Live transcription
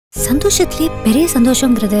சந்தோஷத்திலே பெரிய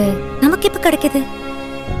சந்தோஷங்கிறது நமக்கு எப்ப கிடைக்குது?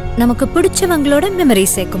 நமக்கு பிடிச்சவங்களோட மெமரி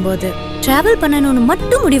சேர்க்கும் போது. டிராவல் பண்ணணும்னு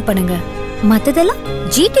மட்டும் முடிவு பண்ணுங்க. மத்ததெல்லாம்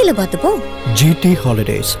ஜிடில பார்த்துப்போம். GT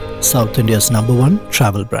Holidays, South India's #1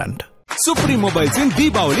 travel brand. Supreme Mobiles in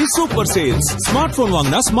Deepavali Super Sales. Smartphone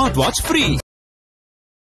வாங்கினா ஸ்மார்ட் வாட்ச் ஃப்ரீ.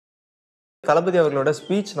 தளபதி அவர்களோட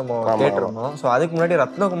ஸ்பீச் நம்ம கேட்டிருந்தோம். சோ அதுக்கு முன்னாடி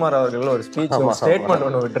ரத்னகுமார் அவர்கள் ஒரு ஸ்பீச் ஸ்டேட்மெண்ட்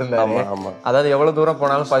ஒன்று விட்டுருந்தாரு. அதாவது எவ்வளவு தூரம்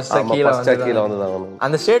போனாலும் ஃபர்ஸ்ட் கீழே வந்து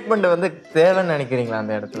அந்த ஸ்டேட்மெண்ட் வந்து தேவைன்னு நினைக்கிறீங்களா?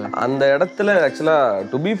 அந்த இடத்துல ஆக்சுவலா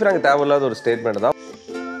டு பி ஃப்ராங்க் தேவையில்லாத ஒரு ஸ்டேட்மெண்ட் தான்.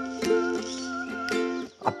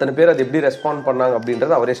 அத்தனை பேர் அது எப்படி ரெஸ்பாண்ட் பண்ணாங்க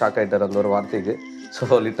அப்படின்றது அவரே ஷாக் ஆயிட்டார் அந்த ஒரு வார்த்தைக்கு.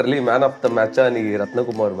 So literally man of the மேட்சா இன்னைக்கு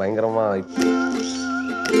ரத்னகுமார் பயங்கரமா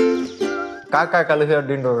காக்கா கழுகு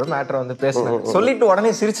அப்படின்ற ஒரு மேட்டரை வந்து பேசினாரு. சொல்லிட்டு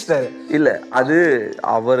உடனே சிரிச்சிட்டாரு. இல்ல அது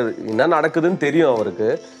அவர் என்ன நடக்குதுன்னு தெரியும் அவருக்கு.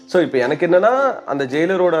 ஸோ இப்போ எனக்கு என்னன்னா அந்த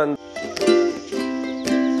ஜெயிலரோட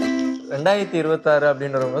 2026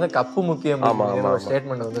 அப்படின்ற போது கப்பு முக்கியம்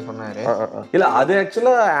ஸ்டேட்மெண்ட் வந்து சொன்னாரு. இல்ல அது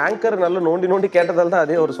ஆக்சுவலா ஆங்கர் நல்லா நோண்டி கேட்டதால தான்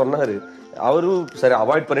அதே அவர் சொன்னாரு. அவரும் சரி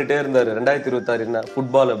அவாய்ட் பண்ணிட்டே இருந்தாரு. 2026 என்ன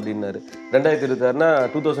ஃபுட்பால் அப்படின்னாரு, 2026னா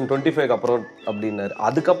 2025 அப்புறம் அப்படின்னாரு.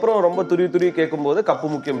 அதுக்கப்புறம் ரொம்ப துருவி கேட்கும் போது கப்பு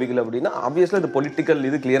முக்கியம் பிகில் அப்படின்னா ஆப்வியஸ்லி இது பொலிட்டிக்கல்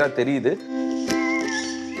இது கிளியரா தெரியுது.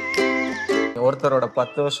 ஒருத்தரோட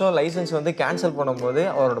 10 வருஷம் லைசன்ஸ் வந்து கேன்சல் பண்ணும்போது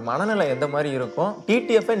அவரோட மனநிலை எந்த மாதிரி இருக்கும்?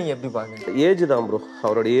 டிடிஎஃப் நீங்க எப்படி பாக்குறீங்க? ஏஜ் தான் ப்ரோ,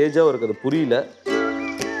 அவரோட ஏஜா அவருக்கு அது புரியல.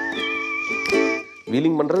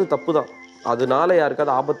 வீலிங் பண்றது தப்பு தான், அதனால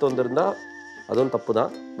யாருக்காவது ஆபத்து வந்திருந்தா அதுவும் தப்பு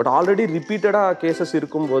தான். பட் ஆல்ரெடி ரிப்பீட்டடா கேசஸ்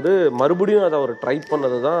இருக்கும்போது மறுபடியும் அதை அவர் ட்ரை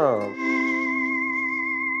பண்ணது தான்.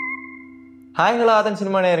 ஹாய் ஹலோ ஆதன்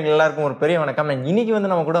சினிமா நேயர்கள் எல்லாருக்கும் ஒரு பெரிய வணக்கம். இன்னைக்கு வந்து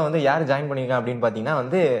நம்ம கூட வந்து யார் ஜாயின் பண்ணிருக்கோம் அப்படின்னு பாத்தீங்கன்னா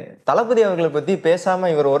வந்து தளபதி அவர்களை பத்தி பேசாம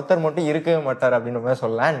இவர் ஒருத்தர் மட்டும் இருக்கவே மாட்டார் அப்படின்னு மாதிரி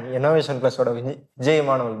சொல்லலாம். Enowaytion பிளஸோட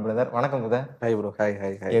விஜயமானவள் brother. வணக்கம் பிரதர். Hi bro. ஹாய்.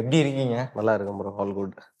 எப்படி இருக்கீங்க? நல்லா இருக்கும் ப்ரோ, ஆல்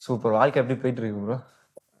குட். சூப்பர். வாழ்க்கை எப்படி போயிட்டு இருக்கு ப்ரோ?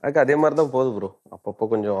 எனக்கு அதே மாதிரி தான் போகுது ப்ரோ.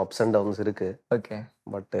 அப்பப்போ கொஞ்சம் அப்ஸ் அண்ட் டவுன்ஸ் இருக்கு. ஓகே,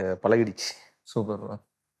 பட் பழகிடுச்சு. Super bro.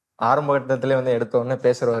 ஆரம்ப கட்டத்திலே வந்து எடுத்த உடனே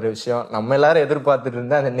பேசுற ஒரு விஷயம் நம்ம எல்லாரும் எதிர்பார்த்துட்டு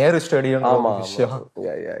இருந்த அந்த நேரு ஸ்டேடியம் விஷயம்.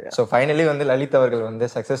 ஸோ ஃபைனலி வந்து லலித் அவர்கள் வந்து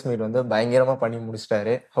சக்சஸ் மீட் வந்து பயங்கரமா பண்ணி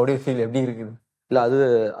முடிச்சிட்டாரு. Have to you feel? எப்படி இருக்குது? இல்லை அது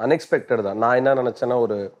அன்எக்ஸ்பெக்டட் தான். நான் என்ன நினைச்சேன்னா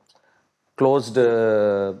ஒரு க்ளோஸ்டு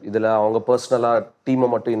இதில் அவங்க பர்சனலாக டீமை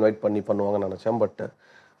மட்டும் இன்வைட் பண்ணி பண்ணுவாங்கன்னு நினச்சேன். பட்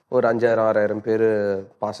ஒரு 5000-6000 பேர்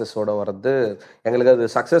பாசஸோட வர்றது எங்களுக்கு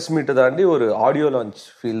அது சக்ஸஸ் மீட்டு தாண்டி ஒரு ஆடியோ லான்ச்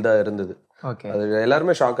ஃபீல் தான் இருந்தது. அது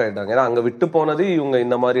எல்லாருமே ஷாக் ஆயிட்டாங்க. ஏன்னா அங்க விட்டு போனது இவங்க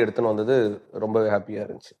இந்த மாதிரி எடுத்துன்னு வந்தது ரொம்ப ஹாப்பியா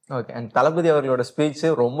இருந்துச்சு. ஓகே. அண்ட் தளபதி அவர்களோட ஸ்பீச்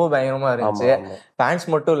ரொம்ப பயங்கரமா இருந்துச்சு. ஃபேன்ஸ்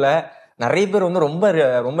மட்டும் இல்ல, நிறைய பேர் வந்து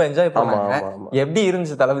ரொம்ப என்ஜாய் பண்ணாங்க. எப்படி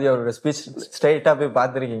இருந்துச்சு தளபதி அவரோட ஸ்பீச்? ஸ்ட்ரைட்டா போய்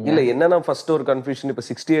பாத்துருக்கீங்க? இல்ல என்னன்னா ஃபர்ஸ்ட் ஒரு கன்ஃபியூஷன், இப்ப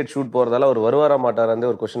 68 ஷூட் போறதால அவர் வருவாரா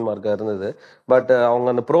மாட்டாரான்னு ஒரு கொஸ்டின் மார்க்கா இருந்தது. பட் அவங்க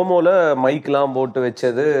அந்த ப்ரோமோல மைக் எல்லாம் போட்டு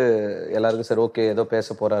வச்சது எல்லாருக்கும் சரி ஓகே ஏதோ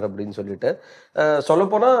பேச போறாரு அப்படின்னு சொல்லிட்டு.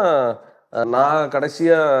 சொல்லப்போனா நான்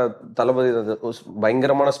கடைசியா தளபதி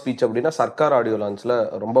பயங்கரமான ஸ்பீச் அப்படின்னா சர்க்கார் ஆடியோ லான்ச்ல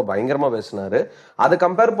ரொம்ப பயங்கரமா பேசினாரு. அதை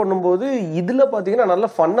கம்பேர் பண்ணும்போது இதுல பாத்தீங்கன்னா நல்ல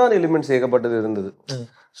ஃபன்னான எலிமெண்ட்ஸ் ஏகப்பட்டது இருந்தது.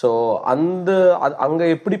 ஸோ அந்த அங்க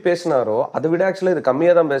எப்படி பேசினாரோ அதை விட ஆக்சுவலா இது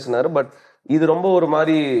கம்மியா தான் பேசினாரு. பட் இது ரொம்ப ஒரு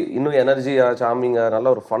மாதிரி இன்னும் எனர்ஜியா சாமிங்கா நல்ல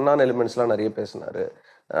ஒரு ஃபன்னான எலிமெண்ட்ஸ் எல்லாம் நிறைய பேசினாரு.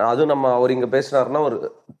 அதுவும் நம்ம அவர் இங்க பேசினாருன்னா ஒரு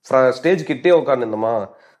ஸ்டேஜ் கிட்டே உட்காந்துருந்தோமா,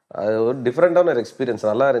 அது ஒரு டிஃப்ரெண்டான ஒரு எக்ஸ்பீரியன்ஸ்.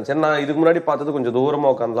 நல்லா இருந்துச்சு. நான் இதுக்கு முன்னாடி பார்த்தது கொஞ்சம் தூரமா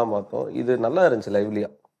உட்காந்துலாம் பார்த்தோம். இது நல்லா இருந்துச்சு லைவ்லியா.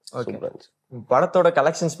 படத்தோட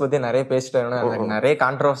கலெக்ஷன்ஸ் பத்தி நிறைய பேசிட்டாங்க. நிறைய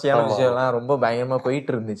கான்ட்ரவர்சியான விஷயம் எல்லாம் ரொம்ப பயங்கரமா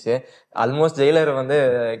போயிட்டு இருந்துச்சு. ஆல்மோஸ்ட் ஜெயிலர் வந்து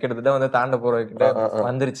கிட்டத்தட்ட வந்து தாண்ட போற கிட்ட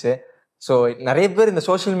வந்துருச்சு. சோ நிறைய பேர் இந்த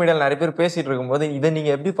சோசியல் மீடியால நிறைய பேர் பேசிட்டு இருக்கும்போது இதை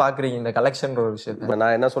நீங்க எப்படி பாக்குறீங்க இந்த கலெக்ஷன் ஒரு விஷயத்த?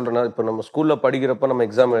 நான் என்ன சொல்றேன்னா, இப்ப நம்ம ஸ்கூல்ல படிக்கிறப்ப நம்ம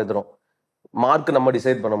எக்ஸாம் எழுதுறோம், மார்க் நம்ம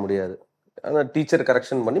டிசைட் பண்ண முடியாது. ஆனா டீச்சர்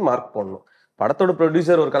கரெக்ஷன் பண்ணி மார்க் போடணும். படத்தோட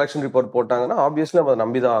ப்ரொடியூசர் ஒரு கலெக்ஷன் ரிப்போர்ட் போட்டாங்கன்னா ஆப்வியஸ்லி நம்ம அதை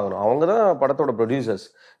நம்பிதான் ஆகணும். அவங்க தான் படத்தோட ப்ரொடியூசர்ஸ்.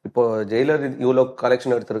 இப்போ ஜெயிலர் இவ்வளோ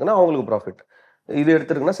கலெக்ஷன் எடுத்திருக்குன்னா அவங்களுக்கு ப்ராஃபிட், இது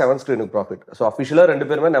எடுத்திருக்குன்னா 7 ஸ்கிரீனுக்கு ப்ராஃபிட். ஸோ அஃபிஷியலா 2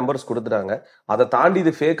 பேருமே நம்பர்ஸ் கொடுத்துட்டாங்க. அதை தாண்டி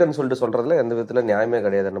இது ஃபேக்குன்னு சொல்லிட்டு சொல்றதுல எந்த விதத்துல நியாயமே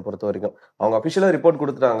கிடையாது என்னை பொறுத்த வரைக்கும். அவங்க அஃபிஷியலா ரிப்போர்ட்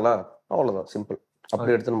கொடுத்துட்டாங்களா, அவ்வளவுதான், சிம்பிள்.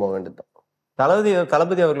 அப்படி எடுத்துன்னு போக வேண்டியதுதான்.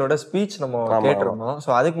 தளபதி அவர்களோட ஸ்பீச் நம்ம கேட்டிருந்தோம். சோ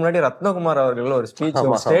அதுக்கு முன்னாடி ரத்னகுமார் அவர்கள் ஒரு ஸ்பீச்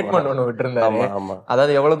ஸ்டேட்மெண்ட் ஒண்ணு விட்டுருந்தாரு.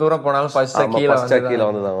 அதாவது எவ்வளவு தூரம் போனாலும் ஃபர்ஸ்ட் கீழே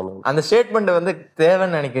வந்து அந்த ஸ்டேட்மெண்ட் வந்து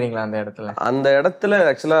தேவைன்னு நினைக்கிறீங்களா? அந்த இடத்துல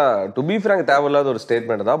ஆக்சுவலா டு பி ஃப்ராங்க் தேவையில்லாத ஒரு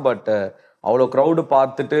ஸ்டேட்மெண்ட் தான். பட் அவ்வளோ க்ரௌடு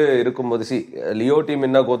பார்த்துட்டு இருக்கும்போது லியோ டீம்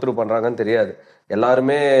என்ன கோத்ரூ பண்றாங்கன்னு தெரியாது.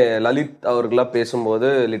 எல்லாருமே லலித் அவர்களா பேசும்போது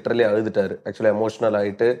லிட்டரலி அழுதுட்டாரு. ஆக்சுவலா எமோஷனல்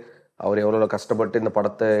ஆயிட்டு அவர் எவ்வளோ கஷ்டப்பட்டு இந்த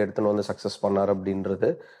படத்தை எடுத்துன்னு வந்து சக்ஸஸ் பண்ணார் அப்படின்றது.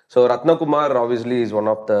 So Rathnakumar obviously is one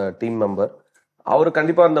of the team member. அவர்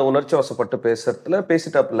கண்டிப்பாக அந்த உணர்ச்சி வசப்பட்டு பேசுறதுல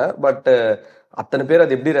பேசிட்டாப்புல. பட் அத்தனை பேர்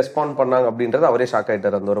அது எப்படி ரெஸ்பாண்ட் பண்ணாங்க அப்படின்றது அவரே ஷாக்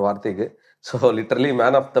ஆயிட்டாரு அந்த ஒரு வார்த்தைக்கு. So literally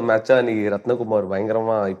man of the மேட்சா நீ ரத்னகுமார்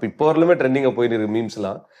பயங்கரமா இப்போ வரலுமே ட்ரெண்டிங்கா போயிட்டு இருக்கு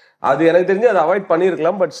மீம்ஸ்லாம். அது எனக்கு தெரிஞ்சு அதை அவாய்ட்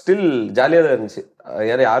பண்ணியிருக்கலாம், பட் ஸ்டில் ஜாலியாக தான் இருந்துச்சு.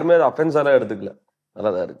 யாருமே அதை அஃபென்ஸாலாம் எடுத்துக்கல,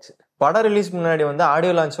 நல்லா தான் இருந்துச்சு. படம் ரிலீஸ் முன்னாடி வந்து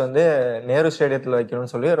ஆடியோ லான்ச் வந்து நேரு ஸ்டேடியத்துல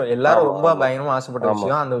வைக்கணும்னு சொல்லி எல்லாரும் ரொம்ப பயங்கரமா ஆசைப்பட்ட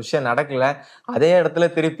விஷயம். அந்த விஷயம் நடக்கல. அதே இடத்துல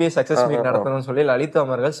திருப்பி சக்சஸ் மீட் நடத்தணும்னு சொல்லி லலித்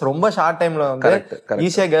அவர்கள் ரொம்ப ஷார்ட் டைம்ல வந்து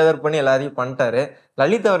ஈஸியா கேதர் பண்ணி எல்லாரையும் பண்ணிட்டாரு.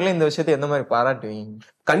 லலித் அவர்களே இந்த விஷயத்தை எந்த மாதிரி பாராட்டுவீங்க?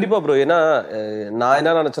 கண்டிப்பா ப்ரோ. ஏன்னா நான்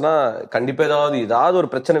என்ன நினைச்சேன்னா, கண்டிப்பா ஏதாவது ஒரு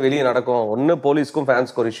பிரச்சனை வெளியே நடக்கும். ஒன்னு போலீஸ்க்கும்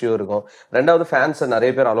ஃபேன்ஸ்க்கு ஒரு இஷ்யூ இருக்கும், ரெண்டாவது ஃபேன்ஸை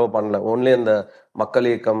நிறைய பேர் அலோவ் பண்ணல. ஒன்லி இந்த மக்கள்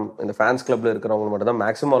இயக்கம், இந்த ஃபேன்ஸ் கிளப்ல இருக்கிறவங்க மட்டும் தான்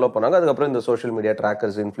மேக்ஸிமம் அலோவ் பண்ணாங்க. அதுக்கப்புறம் இந்த சோஷியல் மீடியா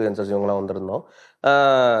ட்ராக்கர்ஸ், இன்ஃப்ளூயன்சர்ஸ் இவங்களாம் வந்திருந்தோம்.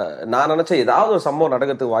 நான் நினைச்சேன் ஏதாவது ஒரு சம்பவம்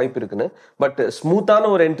நடக்கிறதுக்கு வாய்ப்பு இருக்குன்னு. பட் ஸ்மூத்தான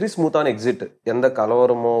ஒரு என்ட்ரி, ஸ்மூத்தான எக்ஸிட். எந்த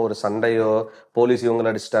கலவரமோ ஒரு சண்டையோ, போலீஸ்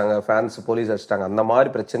இவங்களை அடிச்சிட்டாங்க, ஃபேன்ஸ் போலீஸ் அடிச்சிட்டாங்க, அந்த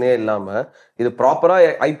மாதிரி பிரச்சனையே இல்லாம இது ப்ராப்பரா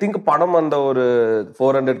ஐ திங்க் படம் அந்த ஒரு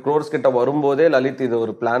 400 crores கிட்ட வரும்போதே லலித் இது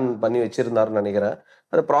ஒரு பிளான் பண்ணி வச்சிருந்தாருன்னு நினைக்கிறேன்.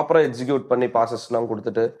 அதை ப்ராப்பரா எக்ஸிக்யூட் பண்ணி பாசஸ் எல்லாம்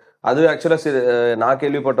கொடுத்துட்டு, அது ஆக்சுவலா நான்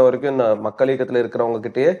கேள்விப்பட்ட வரைக்கும் இந்த மக்கள் இயக்கத்துல இருக்கிறவங்க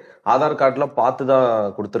கிட்டயே ஆதார் கார்டுலாம் பார்த்து தான்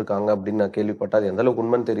கொடுத்துருக்காங்க அப்படின்னு நான் கேள்விப்பட்டேன். அது எந்த அளவுக்கு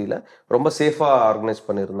உண்மைன்னு தெரியல. ரொம்ப சேஃபா ஆர்கனைஸ்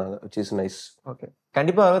பண்ணியிருந்தாங்க, which is nice. ஓகே,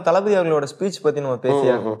 கண்டிப்பா தளபதி அவர்களோட ஸ்பீச் பத்தி நம்ம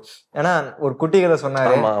பேசியாகும். ஏன்னா ஒரு குட்டி கதை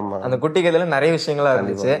சொன்னாரு. அந்த குட்டி கதையில நிறைய விஷயங்களா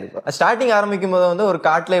இருந்துச்சு. ஸ்டார்டிங் ஆரம்பிக்கும் போது வந்து ஒரு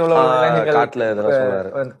காட்டுல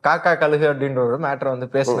இவ்வளவு காக்கா கழுகு அப்படின்ற ஒரு மேட்டர் வந்து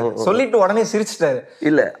பேசினாரு. சொல்லிட்டு உடனே சிரிச்சிட்டாரு.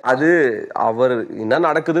 இல்ல, அது அவர் என்ன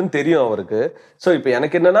நடக்குதுன்னு தெரியும் அவருக்கு. சோ இப்ப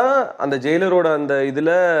எனக்கு என்னன்னா, அந்த ஜெயிலரோட அந்த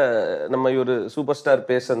இதுல நம்ம ஒரு சூப்பர் ஸ்டார்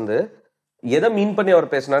பேசுறது எதை மீன் பண்ணி அவர்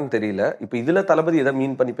பேசினான்னு தெரியல. இப்ப இதுல தளபதி எதை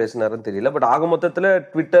மீன் பண்ணி பேசினாருன்னு தெரியல. பட் ஆக மொத்தத்துல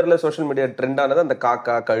ட்விட்டர்ல சோஷியல் மீடியா ட்ரெண்ட் ஆனது அந்த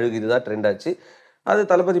காக்கா கழுகு இதுதான் ட்ரெண்ட் ஆச்சு. அது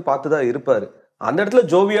தளபதி பார்த்துதான் இருப்பாரு. அந்த இடத்துல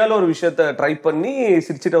ஜோவியால ஒரு விஷயத்த ட்ரை பண்ணி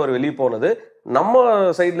சிரிச்சுட்டு அவர் வெளியே போனது, நம்ம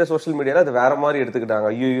சைட்ல சோஷியல் மீடியால அது வேற மாதிரி எடுத்துக்கிட்டாங்க.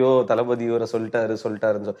 ஐயோ தளபதி இவரை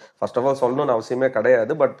சொல்லிட்டாருன்னு ஃபர்ஸ்ட் ஆஃப் ஆல் சொல்லணும்னு அவசியமே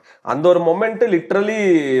கிடையாது. பட் அந்த ஒரு மொமெண்ட் லிட்ரலி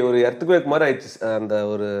ஒரு எர்த்குவேக் மாதிரி ஆயிடுச்சு. அந்த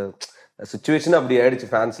ஒரு சிச்சுவேஷன் அப்படி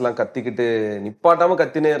ஆயிடுச்சு. ஃபேன்ஸ் எல்லாம் கத்திக்கிட்டு நிப்பாட்டாம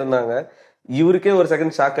கத்தினே இருந்தாங்க. இவருக்கே ஒரு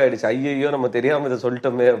செகண்ட் ஷாக் ஆயிடுச்சு, ஐயோ நம்ம தெரியாம இதை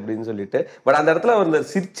சொல்லிட்டோமே அப்படின்னு சொல்லிட்டு. பட் அந்த இடத்துல அவர்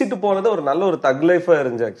சிரிச்சிட்டு போனது ஒரு நல்ல ஒரு தக் லைஃபா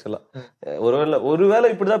இருந்துச்சு ஆக்சுவலா. ஒருவேளை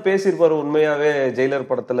இப்படிதான் பேசியிருப்பாரு உண்மையாவே ஜெயிலர்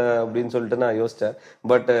படத்துல அப்படின்னு சொல்லிட்டு நான் யோசிச்சேன்.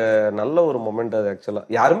 பட் நல்ல ஒரு மொமெண்ட் அது ஆக்சுவலா.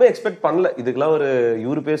 யாருமே எக்ஸ்பெக்ட் பண்ணல இதுக்கெல்லாம் ஒரு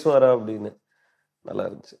இவரு பேசுவாரா அப்படின்னு. நல்லா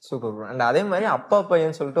இருந்துச்சு. Super bro. அண்ட் அதே மாதிரி அப்பா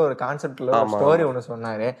பையன் சொல்லிட்டு ஒரு கான்செப்ட்ல ஒரு ஸ்டோரி ஒண்ணு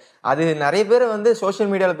சொன்னாரு. அது நிறைய பேர் வந்து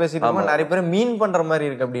சோஷியல் மீடியால பேசிட்டு நிறைய பேர் மீன் பண்ற மாதிரி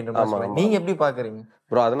இருக்கு அப்படின்ற மாதிரி. நீங்க எப்படி பாக்குறீங்க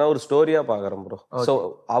ப்ரோ? அதை நான் ஒரு ஸ்டோரியா பாக்குறேன் ப்ரோ. சோ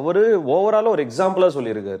அவரு ஓவராலா ஒரு எக்ஸாம்பிளா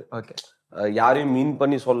சொல்லியிருக்காரு. ஓகே, யாரையும் மீன்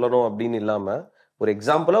பண்ணி சொல்லணும் அப்படின்னு இல்லாம ஒரு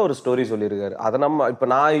எக்ஸாம்பிளா ஒரு ஸ்டோரி சொல்லியிருக்காரு. அதை நம்ம இப்ப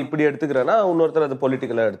நான் இப்படி எடுத்துக்கிறேன்னா இன்னொருத்தர் அது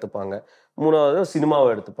பொலிட்டிக்கலா எடுத்துப்பாங்க, மூணாவது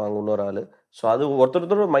சினிமாவை எடுத்துப்பாங்க இன்னொரு ஆளு. ஸோ அது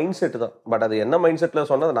ஒருத்தரோட மைண்ட் செட் தான். பட் அது என்ன மைண்ட் செட்ல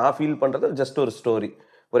சொன்னது நான் ஃபீல் பண்றது ஜஸ்ட் ஒரு ஸ்டோரி,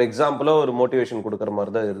 ஒரு எக்ஸாம்பிளா ஒரு மோட்டிவேஷன் கொடுக்குற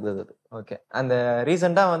மாதிரி தான் இருந்தது. ஓகே, அந்த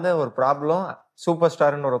ரீசெண்டா வந்து ஒரு ப்ராப்ளம், சூப்பர்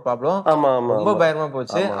ஸ்டார்னு ஒரு ப்ராப்ளம் ரொம்ப பயங்கரமா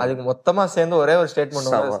போச்சு. அதுக்கு மொத்தமா சேர்ந்து ஒரே ஒரு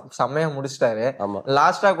ஸ்டேட்மெண்ட் செம்மையா முடிச்சிட்டாரு.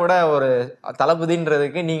 லாஸ்டா கூட ஒரு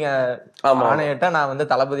தளபதின்றதுக்கு நீங்க ஆணையிட்டா நான் வந்து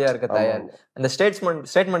தளபதியா இருக்க தயார். அந்த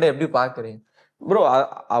ஸ்டேட்மெண்ட் எப்படி பாக்குறீங்க ப்ரோ?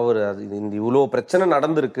 அவர் அது இந்த இவ்வளோ பிரச்சனை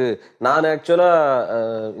நடந்திருக்கு. நான் ஆக்சுவலா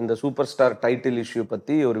இந்த சூப்பர் ஸ்டார் டைட்டில் இஷ்யூ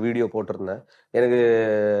பத்தி ஒரு வீடியோ போட்டிருந்தேன். எனக்கு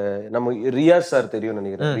நம்ம ரியாஸ் சார் தெரியும்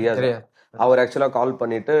நினைக்கிறேன். ரியாஸ் அவர் ஆக்சுவலா கால்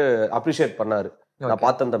பண்ணிட்டு அப்ரிஷியேட் பண்ணாரு. நான்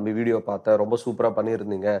பார்த்தேன் தம்பி, வீடியோ பார்த்தேன், ரொம்ப சூப்பரா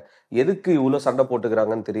பண்ணியிருந்தீங்க, எதுக்கு இவ்வளவு சண்டை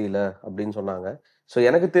போட்டுக்கிறாங்கன்னு தெரியல அப்படின்னு சொன்னாங்க. ஸோ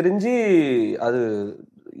எனக்கு தெரிஞ்சு அது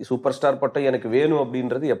சூப்பர் ஸ்டார் பட்டம் எனக்கு வேணும்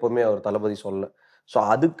அப்படின்றது எப்பவுமே அவர் தளபதி சொல்ல. ஸோ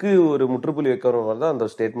அதுக்கு ஒரு முற்றுப்புள்ளி வைக்கிறவர் தான் அந்த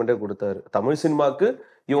ஸ்டேட்மெண்ட்டே கொடுத்தாரு. தமிழ் சினிமாக்கு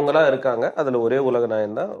இவங்கெல்லாம் இருக்காங்க, அதுல ஒரே உலக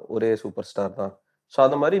நாயன் தான், ஒரே சூப்பர் ஸ்டார் தான். ஸோ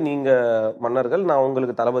அந்த மாதிரி நீங்க மன்னர்கள், நான்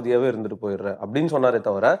உங்களுக்கு தளபதியாவே இருந்துட்டு போயிடுறேன் அப்படின்னு சொன்னாரே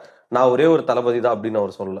தவிர நான் ஒரே ஒரு தளபதி தான் அப்படின்னு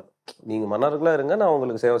அவர் சொல்ல. நீங்க மன்னர்களா இருங்க, நான்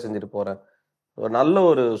உங்களுக்கு சேவை செஞ்சுட்டு போறேன். ஒரு நல்ல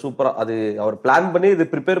ஒரு சூப்பரா அது அவர் பிளான் பண்ணி இது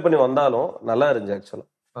ப்ரிப்பேர் பண்ணி வந்தாலும் நல்லா இருந்துச்சு ஆக்சுவலா.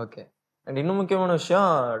 ஓகே, அண்ட் இன்னும் முக்கியமான விஷயம்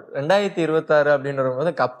 2026 அப்படின்ற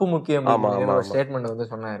போது கப்பு முக்கியம் ஸ்டேட்மெண்ட் வந்து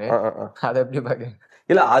சொன்னாரு. அதை எப்படி பாக்குறீங்க?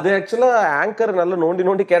 இல்ல, அது ஆக்சுவலா ஆங்கர் நல்லா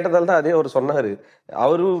நோண்டி கேட்டதால தான் அதே அவர் சொன்னாரு.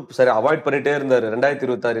 அவரு சரி அவாய்ட் பண்ணிட்டே இருந்தாரு.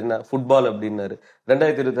 2026 என்ன ஃபுட்பால் அப்படின்னாரு,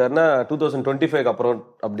 2026னா 2025 அப்புறம்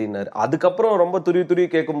அப்படின்னாரு. அதுக்கப்புறம் ரொம்ப துருவி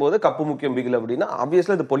கேட்கும் போது கப்பு முக்கியம் பிகில் அப்படின்னா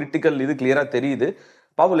ஆப்வியஸ்லி அது பொலிட்டிக்கல் இது கிளியரா தெரியுது.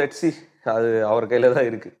 பாபு லெட்ஸ் சி, அது அவர் கையில தான்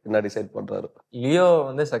இருக்கு என்ன டிசைட் பண்றாரு. லியோ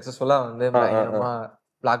வந்து சக்சஸ்ஃபுல்லா வந்து பயங்கரமா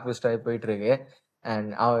பிளாக் பஸ்ட் ஆகி போயிட்டு இருக்கு. அண்ட்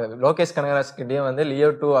லோகேஷ் கனகராஜ் கிட்டயும் வந்து லியோ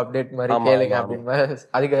 2 அப்டேட் மாதிரி கேளுங்க அப்படின்னு,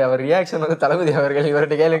 அதுக்கு அவர் ரியாக்ஷன் வந்து தளபதி அவர்கள்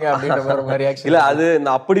இவர்கிட்ட கேளுங்க அப்படின்ற மாதிரி ரியாக்ஷன். இல்ல, அது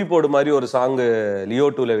இந்த அப்படி போடு மாதிரி ஒரு சாங் லியோ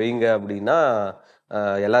 2ல வைங்க அப்படின்னா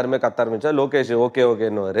எல்லாருமே கத்த ஆரம்பிச்சா லோகேஷ் ஓகே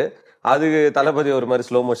ஓகேன்னு அது தளபதி ஒரு மாதிரி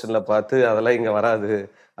ஸ்லோ மோஷன்ல பார்த்து அதெல்லாம் இங்க வராது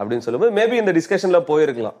அப்படின்னு சொல்லும்போது மேபி இந்த டிஸ்கஷன்ல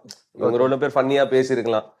போயிருக்கலாம். இவங்க ரொம்ப பேர் ஃபன்னியா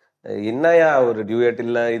பேசியிருக்கலாம், என்னையா ஒரு டியூயட்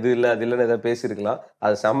இல்ல இது இல்ல அது இல்லன்னு ஏதாவது பேசியிருக்கலாம்.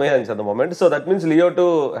 அது செம்மையா இருந்துச்சு அந்த moment. So that means Leo 2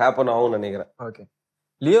 happen ஆகும்னு நினைக்கிறேன். ஓகே,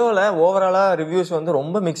 லியோல ஓவராலா ரிவ்யூஸ் வந்து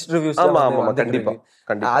ரொம்ப மிக்ஸ்ட் ரிவ்யூஸ். ஆமா ஆமா கண்டிப்பா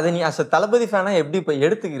கண்டிப்பா. அது நீ அஸ் தளபதி ஃபேனா எப்படி இப்ப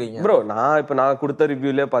எடுத்துக்கிறீங்க ப்ரோ? நான் கொடுத்த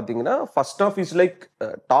ரிவ்யூல பாத்தீங்கன்னா ஃபர்ஸ்ட் ஆஃப் இஸ் லைக்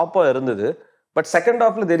டாப்பா இருந்தது. பட் செகண்ட்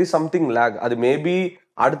ஹாஃப்ல தெர் இஸ் சம்திங் லேக். அது மேபி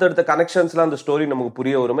அடுத்தடுத்த கனெக்ஷன்ஸ்லாம் அந்த ஸ்டோரி நமக்கு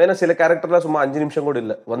புரிய வரும். ஏன்னா சில கேரக்டர்லாம் சும்மா 5 நிமிஷம் கூட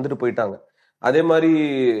இல்லை, வந்துட்டு போயிட்டாங்க. அதே மாதிரி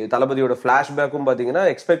தளபதியோட ஃபிளாஷ்பேக்கும் பாத்தீங்கன்னா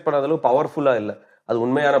எக்ஸ்பெக்ட் பண்ணாத அளவுக்கு பவர்ஃபுல்லா இல்லை. அது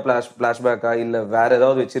உண்மையான ஃபிளாஷ்பேக்கா இல்ல வேற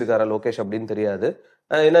ஏதாவது வச்சிருக்காரா லோகேஷ் அப்படின்னு தெரியாது.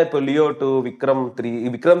 ஏன்னா இப்போ லியோ 2 விக்ரம்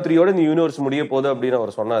 3யோட இந்த யூனிவர்ஸ் முடிய போகுது அப்படின்னு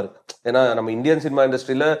அவர் சொன்னாரு. ஏன்னா நம்ம இந்தியன் சினிமா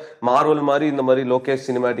இண்டஸ்ட்ரியில மார்வல் மாதிரி இந்த மாதிரி லோகேஷ்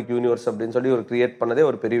சினிமாட்டிக் யூனிவர்ஸ் அப்படின்னு சொல்லி ஒரு கிரியேட் பண்ணதே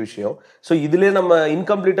ஒரு பெரிய விஷயம். ஸோ இதுல நம்ம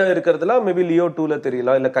இன்கம்ப்ளீட்டா இருக்கிறதுல மேபி லியோ 2ல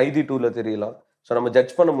தெரியலாம், இல்ல கைதி 2ல தெரியலாம். ஸோ நம்ம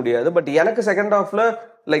ஜட்ஜ் பண்ண முடியாது. பட் எனக்கு செகண்ட் ஹாஃப்ல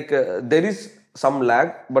like there is some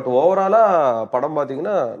lakh. But ஓவராலா படம்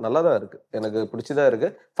பாத்தீங்கன்னா நல்லா தான் இருக்கு, எனக்கு பிடிச்சதா இருக்கு.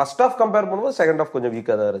 ஃபர்ஸ்ட் ஹாஃப் கம்பேர் பண்ணும்போது செகண்ட் ஹாஃப் கொஞ்சம்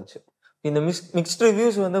வீக்கா தான் இருந்துச்சு. இந்த மிக்ஸ்ட்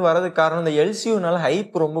ரிவ்யூஸ் வந்து வரதுக்கு காரணம் இந்த எல்சியூனால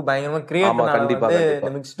ஹைப் ரொம்ப பயங்கரமா கிரியேட் பண்ணால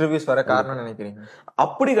இந்த மிக்ஸ்ட் ரிவ்யூஸ் வர காரணம் நினைக்கிறீங்க?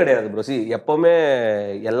 அப்படி கிடையாது ப்ரோ. எப்பவுமே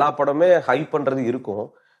எல்லா படமே ஹைப் பண்றது இருக்கும்.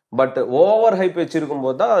 பட் ஓவர் ஹைப் வச்சிருக்கும்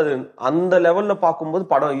போது தான் அது அந்த லெவல்ல பார்க்கும்போது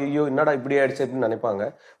படம் ஐயோ என்னடா இப்படி ஆயிடுச்சு அப்படின்னு நினைப்பாங்க.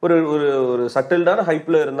 ஒரு ஒரு ஒரு சட்டில்டான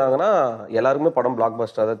ஹைப்ல இருந்தாங்கன்னா எல்லாருக்குமே படம் பிளாக்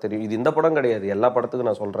பஸ்டரா தான் தெரியும். இது இந்த படம் கிடையாது, எல்லா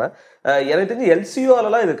படத்துக்கும் நான் சொல்றேன். எனக்கு தெரிஞ்சு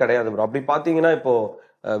எல்சியூலாம் இது கிடையாது ப்ரோ. அப்படி பாத்தீங்கன்னா இப்போ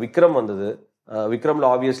விக்ரம் வந்தது, விக்ரம்ல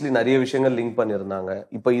ஆப்வியஸ்லி நிறைய விஷயங்கள் லிங்க் பண்ணியிருந்தாங்க.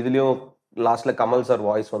 இப்போ இதுலயும் லாஸ்ட்ல கமல் சார்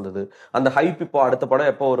வாய்ஸ் வந்தது. அந்த ஹைப் இப்போ அடுத்த படம்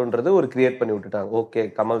எப்போ வரும்ன்றது ஒரு கிரியேட் பண்ணி விட்டுட்டாங்க. ஓகே,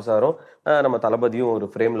 கமல் சாரும் நம்ம தளபதியும் ஒரு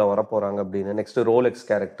ஃப்ரேம்ல வர போறாங்க அப்படின்னு. Next Rolex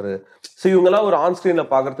character. ஸோ இவங்கெல்லாம் ஒரு ஆன் ஸ்கிரீன்ல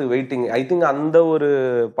பாக்குறதுக்கு வெயிட்டிங். ஐ திங்க் அந்த ஒரு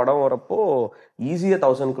படம் வரப்போ ஈஸியா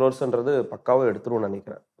 1000 crores பக்காவா எடுத்துருன்னு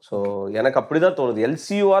நினைக்கிறேன். ஸோ எனக்கு அப்படிதான் தோணுது.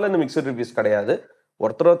 எல்சியூவால இந்த மிக்சட் ரிவ்யூஸ் கிடையாது,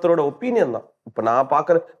 ஒருத்தரோட ஒப்பீனியன் தான். இப்ப நான்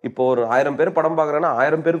பாக்குறேன், இப்போ ஒரு 1000 பேர் படம் பாக்குறேன்னா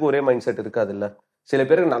 1000 பேருக்கு ஒரே மைண்ட் செட் இருக்காது இல்ல. சில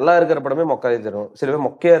பேருக்கு நல்லா இருக்கிற படமே மொக்கையா தரும், சில பேர்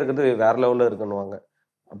மொக்கையா இருக்கிறது வேற லெவல்ல இருக்குன்னுவாங்க.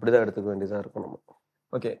 அப்படிதான் எடுத்துக்க வேண்டியதா இருக்கும் நம்ம.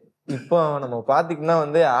 ஓகே, இப்போ நம்ம பாத்தீங்கன்னா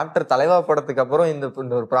வந்து ஆஃப்டர் தலைவா படத்துக்கு அப்புறம்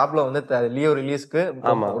இந்த ஒரு ப்ராப்ளம் வந்து லியோ ரிலீஸ்க்கு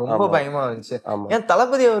ரொம்ப பயமா இருந்துச்சு. ஏன்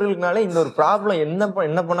தளபதி அவர்களுக்குனால இந்த ஒரு ப்ராப்ளம்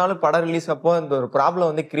என்ன பண்ணாலும் படம் ரிலீஸ் அப்போ இந்த ஒரு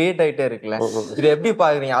ப்ராப்ளம் வந்து கிரியேட் ஆயிட்டே இருக்குல்ல, இது எப்படி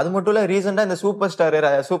பாக்குறீங்க? அது மட்டும் இல்ல, ரீசெண்டா இந்த சூப்பர்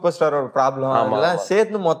ஸ்டாரோட ப்ராப்ளம் அதெல்லாம்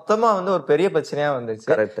சேர்த்து மொத்தமா வந்து ஒரு பெரிய பிரச்சனையா வந்துச்சு.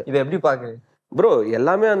 இதை எப்படி பாக்குறீங்க ப்ரோ?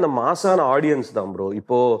 எல்லாமே அந்த மாசான ஆடியன்ஸ் தான் ப்ரோ.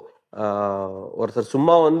 இப்போ ஒருத்தர்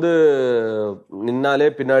சும்மா வந்து நின்னாலே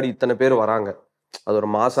பின்னாடி இத்தனை பேர் வராங்க, அது ஒரு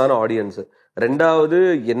மாசான ஆடியன்ஸ். ரெண்டாவது,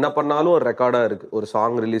 என்ன பண்ணாலும் ஒரு ரெக்கார்டா இருக்கு. ஒரு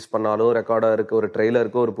சாங் ரிலீஸ் பண்ணாலும் ரெக்கார்டா இருக்கு, ஒரு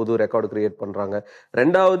ட்ரெய்லருக்கு ஒரு புது ரெக்கார்டு கிரியேட் பண்றாங்க.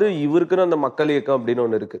 ரெண்டாவது, இவருக்குன்னு அந்த மக்கள் இயக்கம் அப்படின்னு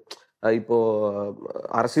ஒண்ணு இருக்கு. இப்போ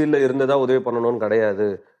அரசியல்ல இருந்ததா உதவி பண்ணணும்னு கிடையாது,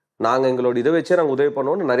 நாங்க எங்களோட இதை வச்சே நாங்க உதவி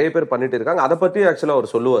பண்ணோம்னு நிறைய பேர் பண்ணிட்டு இருக்காங்க. அதை பத்தி ஆக்சுவலா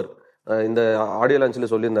அவர் சொல்லுவார். இந்த ஆடியோ லான்ச்ல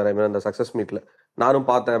சொல்லியிருந்தாரு, இந்த சக்சஸ் மீட்ல நானும்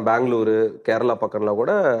பார்த்தேன். பெங்களூரு, கேரளா பக்கம்லாம்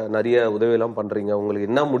கூட நிறைய உதவி எல்லாம் பண்றீங்க, உங்களுக்கு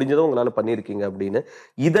என்ன முடிஞ்சதோ உங்களால பண்ணிருக்கீங்க அப்படின்னு.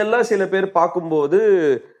 இதெல்லாம் சில பேர் பார்க்கும்போது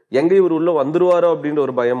எங்க இவர் உள்ள வந்துருவாரோ அப்படின்னு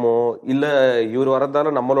ஒரு பயமோ, இல்ல இவர்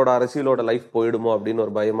வரதால நம்மளோட அரசியலோட லைஃப் போயிடுமோ அப்படின்னு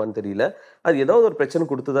ஒரு பயமான்னு தெரியல. அது ஏதாவது ஒரு பிரச்சனை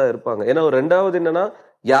கொடுத்துதான் இருப்பாங்க. ஏன்னா ரெண்டாவது என்னன்னா,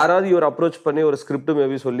 யாராவது இவர் அப்ரோச் பண்ணி ஒரு ஸ்கிரிப்ட்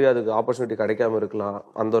மேபி சொல்லி அதுக்கு ஆப்பர்ச்சுனிட்டி கிடைக்காம இருக்கலாம்,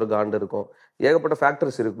 அந்த ஒரு காண்டு இருக்கும். ஏகப்பட்ட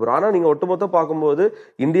ஃபேக்டர்ஸ் இருக்கு. ஆனா நீங்க ஒட்டுமொத்தம் பார்க்கும்போது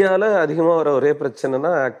இந்தியாவில அதிகமா வர ஒரே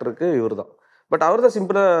பிரச்சனைனா ஆக்டருக்கு இவர் தான். பட் அவர் தான்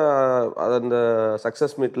சிம்பிளா அந்த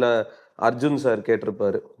சக்சஸ் மீட்ல அர்ஜுன் சார்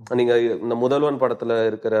கேட்டிருப்பாரு, நீங்க இந்த முதல்வன் படத்துல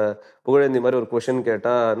இருக்கிற புகழேந்தி மாதிரி ஒரு கொஸ்டின்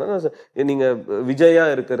கேட்டா, நீங்க விஜயா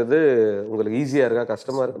இருக்கிறது உங்களுக்கு ஈஸியா இருக்கா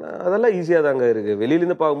கஷ்டமா இருக்குன்னா, அதெல்லாம் ஈஸியா தாங்க இருக்கு, வெளியில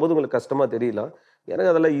இருந்து பார்க்கும்போது உங்களுக்கு கஷ்டமா தெரியலாம்,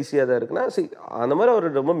 எனக்கு அதெல்லாம் ஈஸியா தான் இருக்குன்னா, அந்த மாதிரி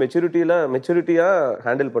அவர் ரொம்ப மெச்சூரிட்டியா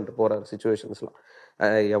ஹேண்டில் பண்ணிட்டு போறாரு சுச்சுவேஷன்ஸ்லாம்.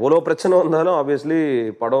 எவ்வளவு பிரச்சனை வந்தாலும் ஆப்வியஸ்லி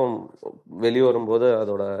படம் வெளியே வரும்போது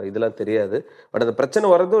அதோட இதெல்லாம் தெரியாது. பட் அந்த பிரச்சனை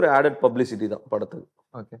வர்றது ஒரு ஆடட் பப்ளிசிட்டி தான் படத்துக்கு.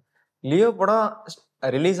 ஓகே, லியோ படம்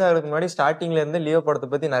ரிலீஸ் ஆகிறதுக்கு முன்னாடி ஸ்டார்டிங்ல இருந்து லியோ படத்தை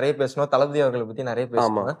பத்தி நிறைய பேசணும், தளபதி அவர்களை பத்தி நிறைய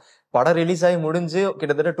பேசணும். படம் ரிலீஸ் ஆகி முடிஞ்சு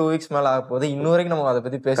கிட்டத்தட்ட 2 weeks மேல ஆக போகுது, இன்னும் வரைக்கும் நம்ம அதை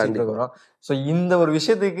பத்தி பேசிட்டு இருக்கிறோம். சோ இந்த ஒரு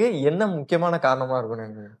விஷயத்துக்கு என்ன முக்கியமான காரணமா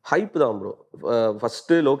இருக்கும்? ஹைப் தான் ப்ரோ.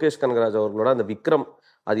 ஃபர்ஸ்ட் லோகேஷ் கனகராஜ் அவர்களோட அந்த விக்ரம்,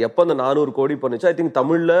 அது எப்போ அந்த 400 கோடி பண்ணுச்சு, ஐ திங்க்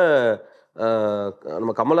தமிழ்ல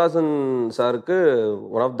நம்ம கமல்ஹாசன் சாருக்கு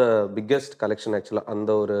one of the biggest collection ஆக்சுவலா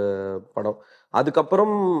அந்த ஒரு படம்.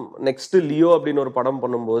 அதுக்கப்புறம் நெக்ஸ்ட் லியோ அப்படின்னு ஒரு படம்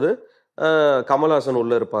பண்ணும்போது கமல்ஹாசன்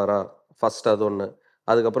உள்ள இருப்பாரா ஃபர்ஸ்ட், அது ஒண்ணு.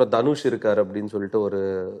 அதுக்கப்புறம் தனுஷ் இருக்காரு அப்படின்னு சொல்லிட்டு ஒரு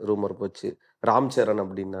ரூமர் போச்சு, ராம் சரண்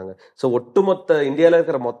அப்படின்னாங்க. ஸோ ஒட்டுமொத்த இந்தியாவில்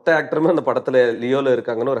இருக்கிற மொத்த ஆக்டருமே அந்த படத்துல லியோல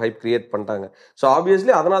இருக்காங்கன்னு ஒரு ஹைப் கிரியேட் பண்ணிட்டாங்க. ஸோ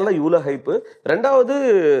ஆப்வியஸ்லி அதனால தான் இவ்வளோ ஹைப்பு. ரெண்டாவது,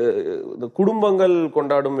 இந்த குடும்பங்கள்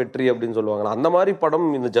கொண்டாடும் வெற்றி அப்படின்னு சொல்லுவாங்க, அந்த மாதிரி படம்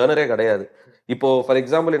இந்த ஜேர்னரே கிடையாது. இப்போ ஃபார்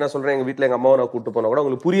எக்ஸாம்பிள் என்ன சொல்றேன், எங்க வீட்டில் எங்க அம்மாவை நான் கூட்டு போனா கூட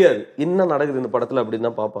அவங்களுக்கு புரியாது என்ன நடக்குது இந்த படத்துல அப்படின்னு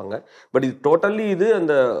தான் பார்ப்பாங்க. பட் இது டோட்டலி இது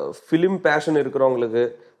அந்த ஃபிலிம் பேஷன் இருக்கிறவங்களுக்கு,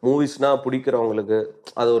 மூவிஸ்னா பிடிக்கிறவங்களுக்கு,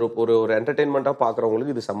 அது ஒரு ஒரு ஒரு என்டர்டெயின்மெண்ட்டாக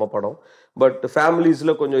பார்க்குறவங்களுக்கு இது செம்ம படம். பட்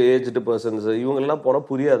ஃபேமிலிஸில் கொஞ்சம் ஏஜ்டு பர்சன்ஸ் இவங்கெல்லாம் போனால்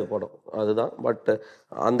புரியாது படம், அதுதான். பட்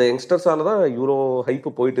அந்த யங்ஸ்டர்ஸால தான் இவ்வளோ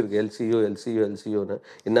ஹைப்பு போயிட்டு இருக்கு, எல்சியூன்னு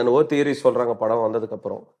என்னென்னவோ தியரி சொல்கிறாங்க படம்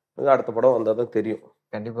வந்ததுக்கப்புறம். அடுத்த படம் வந்தால் தான் தெரியும்.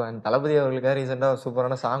 கண்டிப்பா தளபதி அவர்களுக்காக ரீசெண்டா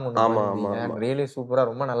சூப்பரான சாங் ஒன்று ரியலி சூப்பரா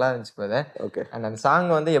ரொம்ப நல்லா இருந்துச்சு இப்போ. ஓகே, அண்ட் அந்த சாங்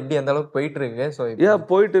வந்து எப்படி எந்த அளவுக்கு போயிட்டு இருக்கு? ஸோ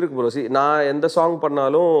போயிட்டு இருக்கு ப்ரோ. நான் எந்த சாங்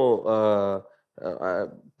பண்ணாலும்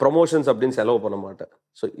ப்ரொமோஷன்ஸ் அப்படின்னு செலவு பண்ண மாட்டேன்.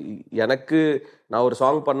 ஸோ எனக்கு நான் ஒரு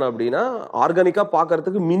சாங் பண்ணேன் அப்படின்னா ஆர்கானிக்காக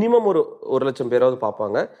பார்க்கறதுக்கு மினிமம் ஒரு 1,00,000 பேராவது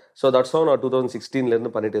பார்ப்பாங்க. ஸோ தட்ஸ் ஹவ் நான்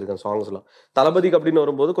 2016 பண்ணிட்டு இருக்கேன் சாங்ஸ்லாம். தளபதிக்கு அப்படின்னு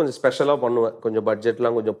வரும்போது கொஞ்சம் ஸ்பெஷலாக பண்ணுவேன், கொஞ்சம்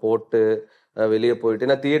பட்ஜெட்லாம் கொஞ்சம் போட்டு வெளியே போயிட்டு.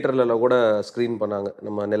 ஏன்னா தியேட்டர்லாம் கூட ஸ்க்ரீன் பண்ணாங்க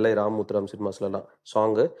நம்ம நெல்லை ராமமுத்துராம் சினிமாஸ்லாம்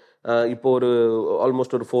சாங்கு. இப்போ ஒரு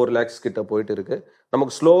ஆல்மோஸ்ட் ஒரு 4 lakhs கிட்ட போயிட்டு இருக்கு.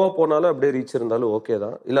 நமக்கு ஸ்லோவாக போனாலும் அப்படியே ரீச் இருந்தாலும் ஓகே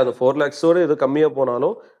தான். இல்லை அந்த 4 lakhsோடு இது கம்மியாக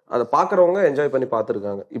போனாலும் அதை பார்க்குறவங்க என்ஜாய் பண்ணி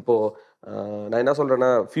பார்த்துருக்காங்க. இப்போது நான் என்ன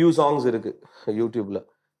சொல்கிறேன்னா, ஃபியூ சாங்ஸ் இருக்குது யூடியூப்பில்,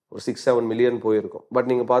 ஒரு 6-7 மில்லியன் போயிருக்கும்.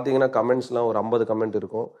 பட் நீங்கள் பார்த்தீங்கன்னா கமெண்ட்ஸ்லாம் ஒரு 50 கமெண்ட்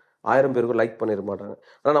இருக்கும், 1000 பேருக்கும் லைக் பண்ணிட மாட்டாங்க.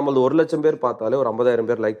 ஆனால் நம்மளது 1,00,000 பேர் பார்த்தாலே ஒரு 50,000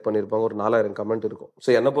 பேர் லைக் பண்ணியிருப்பாங்க, ஒரு 4,000 கமெண்ட் இருக்கும். ஸோ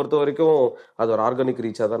என்னை பொறுத்த வரைக்கும் அது ஒரு ஆர்கானிக்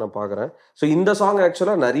ரீச்சாக தான் நான் பார்க்குறேன். ஸோ இந்த சாங்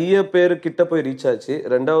ஆக்சுவலாக நிறைய பேர் கிட்ட போய் ரீச் ஆச்சு.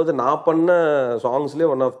 ரெண்டாவது, நான் பண்ண சாங்ஸ்லேயே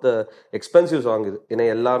one of the expensive song இது. ஏன்னா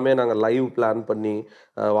எல்லாமே நாங்கள் லைவ் பிளான் பண்ணி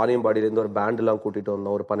வாணியம்பாடியிலேருந்து ஒரு பேண்டெலாம் கூட்டிகிட்டு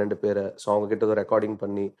வந்தோம், ஒரு 12 பேரை. ஸோ அவங்க கிட்ட ரெக்கார்டிங்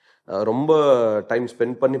பண்ணி ரொம்ப டைம்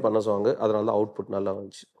ஸ்பெண்ட் பண்ணி பண்ண சாங். அதனால தான் அவுட்புட் நல்லா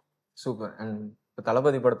வந்துச்சு. சூப்பர். அண்ட்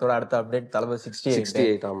தளபதி படத்தோட அடுத்த அப்டேட் தளபதி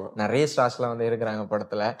 68. ஆமா, நிறைய ஸ்டார்ஸ்லாம் வந்து இருக்கிறாங்க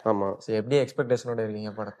படத்துல. ஆமா, எப்படி எக்ஸ்பெக்டேஷனோட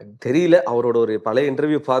இருக்கீங்க படத்துக்கு? தெரியல. அவரோட ஒரு பழைய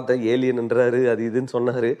இன்டர்வியூ பார்த்தேன், ஏலியன்ன்றாரு அது இதுன்னு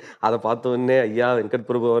சொன்னாரு. அதை பார்த்த உடனே ஐயா வெங்கட்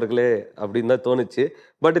பிரபு அவர்களே அப்படின்னு தான் தோணுச்சு.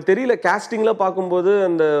 பட் தெரியல, கேஸ்டிங்லாம் பார்க்கும்போது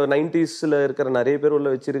அந்த 90s இருக்கிற நிறைய பேர் உள்ள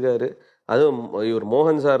வச்சிருக்காரு. அதுவும் இவர்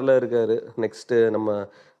மோகன் சார்ல இருக்காரு. நெக்ஸ்ட் நம்ம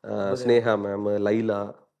ஸ்னேகா மேம், லைலா.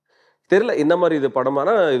 தெரியல இந்த மாதிரி இது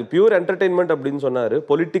படமானா இது பியூர் என்டர்டெயின்மெண்ட் அப்படின்னு சொன்னாரு.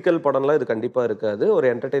 பொலிட்டிக்கல் படம்லாம் இது கண்டிப்பா இருக்காது, ஒரு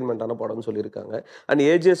என்டர்டெயின்மெண்டான படம்னு சொல்லியிருக்காங்க. அண்ட்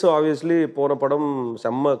ஏஜிஎஸும் ஆப்வியஸ்லி போன படம்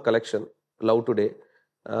செம்ம கலெக்ஷன், லவ் டுடே.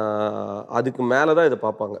 அதுக்கு மேலே தான் இதை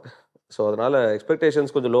பார்ப்பாங்க. ஸோ அதனால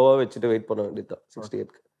எக்ஸ்பெக்டேஷன்ஸ் கொஞ்சம் லோவாக வச்சுட்டு வெயிட் பண்ண வேண்டியது தான்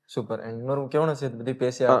 68க்கு. சூப்பர். இன்னொரு முக்கியமான விஷயத்தை பற்றி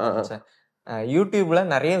பேசி ஆரம்பிச்சேன். யூடியூப்ல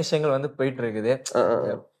நிறைய விஷயங்கள் வந்து போயிட்டு இருக்குது.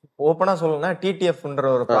 ஓப்பனா சொல்லணும்னா டிடிஎஃப்ன்ற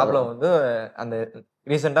ஒரு ப்ராப்ளம் வந்து அந்த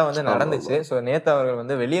ரீசெண்டா வந்து நடந்துச்சு. ஸோ நேத்து அவர்கள்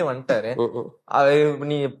வந்து வெளியே வந்துட்டாரு.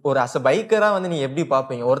 நீ ஒரு அஸ் அ பைக்கரா வந்து நீ எப்படி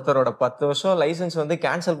பாப்பீங்க? ஒருத்தரோட 10 வருஷம் லைசன்ஸ் வந்து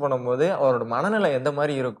கேன்சல் பண்ணும்போது அவரோட மனநிலை எந்த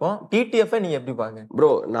மாதிரி இருக்கும்? டிடிஎஃப் நீங்க எப்படி பாங்க? ப்ரோ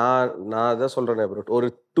நான் அதான் சொல்றேன் ப்ரோ, ஒரு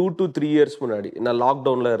 2 to 3 years முன்னாடி நான்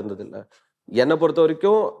லாக்டவுன்ல இருந்தது இல்லை. என்னை பொறுத்த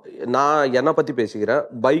வரைக்கும் நான் என்னை பற்றி பேசிக்கிறேன்.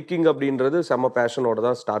 பைக்கிங் அப்படின்றது செம்ம பேஷனோட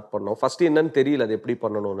தான் ஸ்டார்ட் பண்ணோம். ஃபர்ஸ்ட் என்னன்னு தெரியல அது எப்படி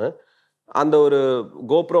பண்ணணும்னு. அந்த ஒரு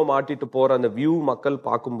கோப்ரோ மாட்டிட்டு போகிற அந்த வியூ மக்கள்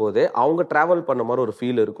பார்க்கும்போதே அவங்க ட்ராவல் பண்ண மாதிரி ஒரு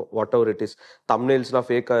ஃபீல் இருக்கும். வாட் எவர் இட் இஸ், தம்ப்நெயில்ஸ்லாம்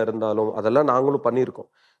ஃபேக்காக இருந்தாலும் அதெல்லாம் நாங்களும் பண்ணியிருக்கோம்.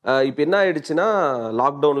 இப்போ என்ன ஆயிடுச்சுன்னா,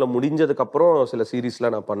 லாக்டவுனில் முடிஞ்சதுக்கப்புறம் சில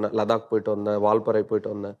சீரீஸ்லாம் நான் பண்ணேன். லடாக் போயிட்டு வந்தேன், வால்பறை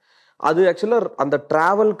போயிட்டு வந்தேன். அது ஆக்சுவலாக அந்த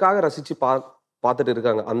ட்ராவல்காக ரசித்து பார்த்துட்டு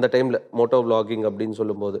இருக்காங்க அந்த டைமில், மோட்டோ விளாகிங் அப்படின்னு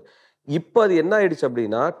சொல்லும்போது. இப்போ அது என்ன ஆயிடுச்சு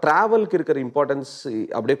அப்படின்னா, டிராவலுக்கு இருக்கிற இம்பார்ட்டன்ஸ்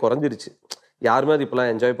அப்படியே குறைஞ்சிருச்சு. யாருமே அது இப்பெல்லாம்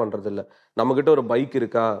என்ஜாய் பண்றது இல்லை. நம்மகிட்ட ஒரு பைக்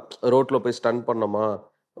இருக்கா, ரோட்ல போய் ஸ்டன் பண்ணோமா,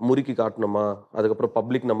 முறுக்கி காட்டணுமா, அதுக்கப்புறம்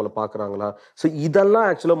பப்ளிக் நம்மளை பார்க்குறாங்களா. ஸோ இதெல்லாம்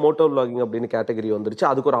ஆக்சுவலாக மோட்டோ விளாகிங் அப்படின்னு கேட்டகரி வந்துருச்சு.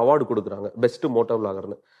 அதுக்கு ஒரு அவார்டு கொடுக்குறாங்க, பெஸ்ட் மோட்டோ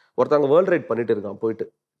விளாகர்னு. ஒருத்தவங்க வேர்ல்ட் ரைட் பண்ணிட்டு இருக்கான் போயிட்டு,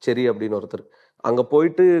 சரி அப்படின்னு ஒருத்தர். அங்கே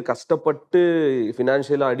போயிட்டு கஷ்டப்பட்டு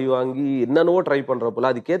ஃபினான்ஷியலாக அடி வாங்கி என்னென்னவோ ட்ரை பண்ணுறப்போல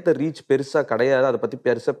அதுக்கேற்ற ரீச் பெருசாக கிடையாது. அதை பற்றி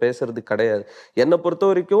பெருசாக பேசுறது கிடையாது. என்னை பொறுத்த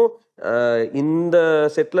வரைக்கும் இந்த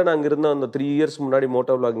செட்டில் நாங்கள் இருந்த அந்த 3 years முன்னாடி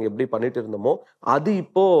மோட்டோ விளாகிங் எப்படி பண்ணிட்டு இருந்தோமோ அது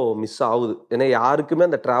இப்போ மிஸ் ஆகுது. ஏன்னா யாருக்குமே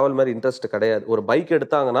அந்த ட்ராவல் மாதிரி இன்ட்ரெஸ்ட் கிடையாது. ஒரு பைக்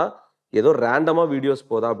எடுத்தாங்கன்னா ஏதோ ரேண்டமாக வீடியோஸ்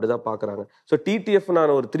போதா அப்படிதான் பார்க்குறாங்க. ஸோ டிடிஎஃப்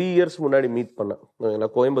நான் ஒரு 3 years முன்னாடி மீட் பண்ணேன்,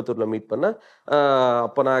 கோயம்புத்தூரில் மீட் பண்ணேன்.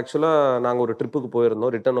 அப்போ நான் ஆக்சுவலாக நாங்கள் ஒரு ட்ரிப்புக்கு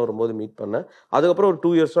போயிருந்தோம், ரிட்டர்ன் வரும்போது மீட் பண்ணேன். அதுக்கப்புறம் ஒரு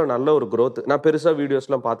 2 yearsல நல்ல ஒரு க்ரோத். நான் பெருசாக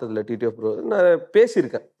வீடியோஸ்லாம் பார்த்ததில்ல டிடிஎஃப் ப்ரோ. நான்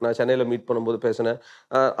பேசியிருக்கேன், நான் சென்னையில் மீட் பண்ணும்போது பேசினேன்.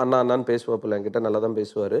 அண்ணான்னு பேசுவாப்பில்ல, என்கிட்ட நல்லா தான்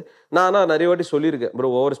பேசுவார். நான் நிறைய வாட்டி சொல்லியிருக்கேன்,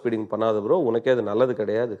 ப்ரோ ஓவர் ஸ்பீடிங் பண்ணாத ப்ரோ, உனக்கே அது நல்லது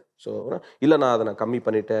கிடையாது. ஸோ இல்லை நான் அதை நான் கம்மி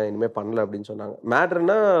பண்ணிட்டேன், இனிமேல் பண்ணல அப்படின்னு சொன்னாங்க.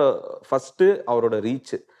 மேட்ருன்னா ஃபஸ்ட்டு அவரோட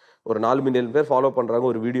ரீச். ஒரு 4 மில்லியன் பேர் ஃபாலோ பண்ணுறாங்க,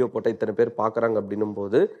 ஒரு வீடியோ போட்டால் இத்தனை பேர் பார்க்குறாங்க அப்படின்னும்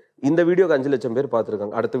போது இந்த வீடியோக்கு 5 லட்சம் பேர்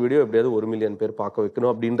பார்த்துருக்காங்க. அடுத்த வீடியோ எப்படியாவது 1 மில்லியன் பேர் பார்க்க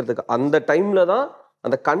வைக்கணும் அப்படின்றதுக்கு அந்த டைமில் தான்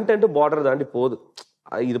அந்த கண்டென்ட் பார்டர் தாண்டி போகுது.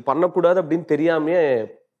 இது பண்ணக்கூடாது அப்படின்னு தெரியாமையே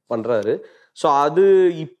பண்றாரு. ஸோ அது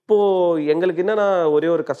இப்போ எங்களுக்கு என்னன்னா ஒரே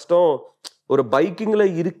ஒரு கஷ்டம், ஒரு பைக்கிங்ல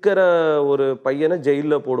இருக்கிற ஒரு பையனை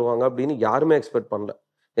ஜெயில போடுவாங்க அப்படின்னு யாருமே எக்ஸ்பெக்ட் பண்ணல.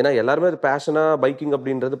 ஏன்னா எல்லாருமே அது பேஷனா பைக்கிங்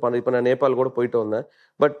அப்படின்றது இப்போ நான் நேபாள் கூட போயிட்டு வந்தேன்.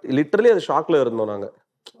 பட் லிட்டரலி அது ஷாக்ல இருந்தோம் நாங்க.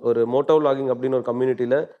 ஒரு மோட்டோ விளாகிங் அப்படின்னு ஒரு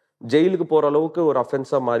கம்யூனிட்டியில ஜெயிலுக்கு போற அளவுக்கு ஒரு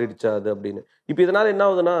அஃபென்ஸா மாறிடுச்சா அது அப்படின்னு. இப்போ இதனால என்ன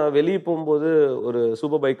ஆகுதுன்னா, வெளியே போகும்போது ஒரு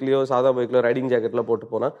சூப்பர் பைக்லயோ சாதா பைக்லயோ ரைடிங் ஜாக்கெட்லாம் போட்டு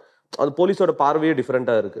போனா அது போலீஸோட பார்வையே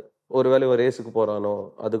டிஃப்ரெண்டா இருக்கு. ஒருவேளை ஒரு ரேஸுக்கு போறானோ,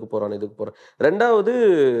 அதுக்கு போறானோ, இதுக்கு போறான். ரெண்டாவது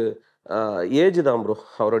ஏஜ் தான் ப்ரோ.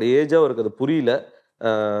 அவரோட ஏஜ் அவருக்கு அது புரியல.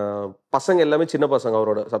 பசங்க எல்லாமே சின்ன பசங்க,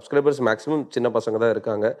 அவரோட சப்ஸ்கிரைபர்ஸ் மேக்ஸிமம் சின்ன பசங்க தான்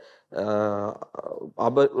இருக்காங்க.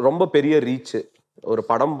 ரொம்ப பெரிய ரீச், ஒரு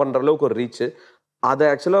படம் பண்ற அளவுக்கு ஒரு ரீச். அதை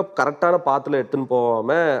ஆக்சுவலாக கரெக்டான பாத்தில் எடுத்துன்னு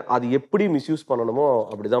போகாம அது எப்படி மிஸ்யூஸ் பண்ணணுமோ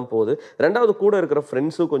அப்படிதான் போகுது. ரெண்டாவது கூட இருக்கிற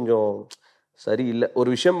ஃப்ரெண்ட்ஸும் கொஞ்சம் சரியில்லை. ஒரு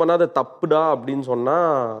விஷயம் பண்ணால் அது தப்புடா அப்படின்னு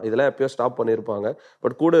சொன்னால் இதெல்லாம் எப்பயோ ஸ்டாப் பண்ணியிருப்பாங்க.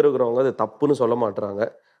 பட் கூட இருக்கிறவங்க அது தப்புன்னு சொல்ல மாட்டுறாங்க.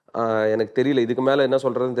 எனக்கு தெரியல இதுக்கு மேலே என்ன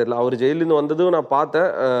சொல்கிறதுன்னு தெரியல. அவர் ஜெயிலேருந்து வந்ததும் நான் பார்த்தேன்.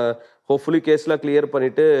 ஹோப்ஃபுல்லி கேஸ்லாம் கிளியர்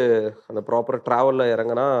பண்ணிவிட்டு அந்த ப்ராப்பர் ட்ராவலில்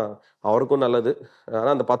இறங்கினா அவருக்கும் நல்லது.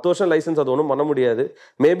 ஆனால் அந்த 10 வருஷம் லைசன்ஸ் அது ஒன்றும் பண்ண முடியாது.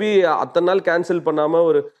 மேபி அத்தனை நாள் கேன்சல் பண்ணாமல்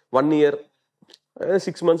ஒரு 1 இயர்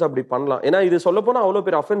 6 months அப்படி பண்ணலாம். ஏன்னா இது சொல்ல போனால் அவ்வளோ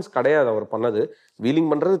பேர் அஃபென்ஸ் கிடையாது. அவர் பண்ணது வீலிங்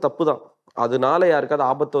பண்ணுறது தப்பு தான். அதனால யாருக்காவது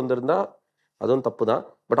ஆபத்து வந்திருந்தா அதுவும் தப்பு தான்.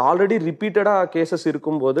 பட் ஆல்ரெடி ரிப்பீட்டடாக கேசஸ்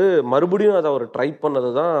இருக்கும்போது மறுபடியும் அதை அவர் ட்ரை பண்ணது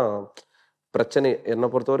தான் பிரச்சனை. என்னை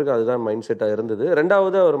பொறுத்த வரைக்கும் அதுதான் மைண்ட் செட்டாக இருந்தது.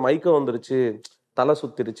 ரெண்டாவது அவர் மயக்கம் வந்துருச்சு, தலை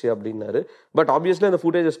சுத்திருச்சு அப்படின்னாரு. பட் ஆப்வியஸ்லி அந்த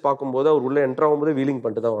ஃபுட்டேஜஸ் பார்க்கும்போது அவர் உள்ள என்ட்ரு ஆகும்போது வீலிங்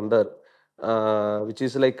பண்ணிட்டு தான் வந்தார். Which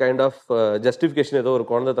is like kind of justification ஏதோ ஒரு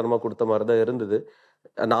குழந்தைத்தனமாக கொடுத்த மாதிரி தான் இருந்தது.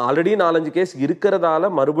 நான் ஆல்ரெடி 4-5 கேஸ் இருக்கிறதால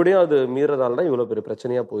மறுபடியும் அது மீறதால தான் இவ்வளோ பெரிய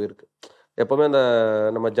பிரச்சனையாக போயிருக்கு. எப்பவுமே அந்த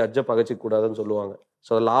நம்ம ஜட்ஜை பகைச்சிக்க கூடாதுன்னு சொல்லுவாங்க.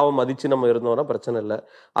 ஸோ லாபம் மதிச்சு நம்ம இருந்தோம்னா பிரச்சனை இல்லை.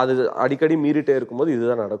 அது அடிக்கடி மீறிட்டே இருக்கும்போது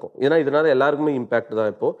இதுதான் நடக்கும். ஏன்னா இதனால எல்லாருக்குமே இம்பாக்ட் தான்.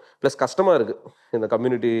 இப்போ ப்ளஸ் கஷ்டமா இருக்கு இந்த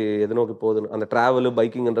கம்யூனிட்டி எது நோக்கி போகுதுன்னு. அந்த டிராவலு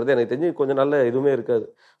பைக்கிங்ன்றது எனக்கு தெரிஞ்சு கொஞ்சம் நல்ல எதுவுமே இருக்காது.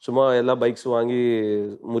 சும்மா எல்லா பைக்ஸ் வாங்கி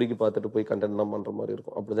முறுக்கி பார்த்துட்டு போய் கண்டென்ட் தான் பண்ற மாதிரி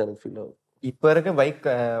இருக்கும். அப்படிதான் எனக்கு ஃபீல் ஆகுது. இப்ப இருக்க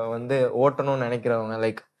பைக் வந்து ஓட்டணும்னு நினைக்கிறவங்க,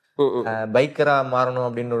 லைக் பைக்கரா மாறணும்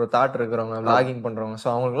அப்படின்னு ஒரு தாட் இருக்கிறவங்க, விளாகிங் பண்றவங்க, ஸோ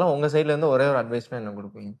அவங்களுக்குலாம் உங்க சைட்ல இருந்து ஒரே ஒரு அட்வைஸ்னா என்ன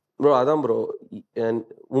கொடுப்பீங்க? ப்ரோ அதான் ப்ரோ,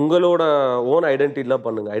 உங்களோட ஓன் ஐடென்டிட்டிலாம்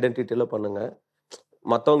பண்ணுங்க.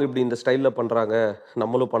 மற்றவங்க இப்படி இந்த ஸ்டைலில் பண்ணுறாங்க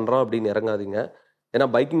நம்மளும் பண்ணுறோம் அப்படின்னு இறங்காதீங்க. ஏன்னா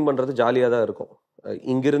பைக்கிங் பண்ணுறது ஜாலியாக தான் இருக்கும்.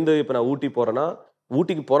 இங்கிருந்து இப்போ நான் ஊட்டி போகிறேன்னா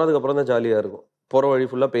ஊட்டிக்கு போகிறதுக்கப்புறம் தான் ஜாலியாக இருக்கும். போகிற வழி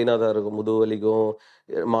ஃபுல்லாக பெயினாக தான் இருக்கும். முதுகு வலிக்கும்,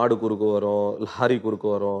 மாடு குறுக்கு வரும், லாரி குறுக்கு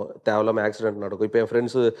வரும், தேவையில்லாமல் ஆக்சிடென்ட் நடக்கும். இப்போ என்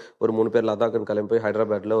ஃப்ரெண்ட்ஸு ஒரு 3 பேர் லதாக்குன்னு கிளம்பி போய்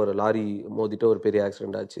ஹைதராபாத்தில் ஒரு லாரி மோதிட்டு ஒரு பெரிய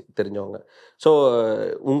ஆக்சிடென்ட் ஆச்சு தெரிஞ்சவங்க. ஸோ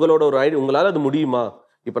உங்களோட ஒரு உங்களால் அது முடியுமா?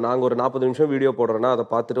 இப்போ நாங்கள் ஒரு 40 நிமிஷம் வீடியோ போடுறோன்னா அதை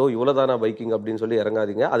பார்த்துட்டு இவ்வளோ தானா பைக்கிங் அப்படின்னு சொல்லி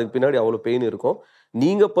இறங்காதீங்க. அதுக்கு பின்னாடி அவ்வளோ பெயின் இருக்கும்.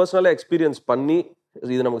 நீங்கள் பர்சனலாக எக்ஸ்பீரியன்ஸ் பண்ணி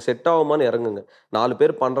இது நமக்கு செட் ஆகுமான்னு இறங்குங்க. 4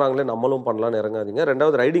 பேர் பண்ணுறாங்களே நம்மளும் பண்ணலான்னு இறங்காதீங்க.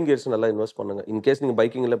 ரெண்டாவது ரைடிங் கியர்ஸ் நல்லா இன்வெஸ்ட் பண்ணுங்க. இன்கேஸ் நீங்கள்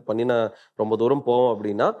பைக்கிங்கில் பண்ணினா ரொம்ப தூரம் போவோம்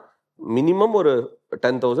அப்படின்னா மினிமம் ஒரு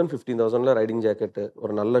 10,000 15,000 ரைடிங் ஜாக்கெட்டு,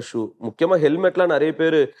 ஒரு நல்ல ஷூ, முக்கியமாக ஹெல்மெட்லாம் நிறைய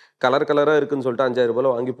பேர் கலராக இருக்குன்னு சொல்லிட்டு 5,000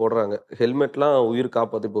 ரூபாய் வாங்கி போடுறாங்க. ஹெல்மெட்லாம் உயிர்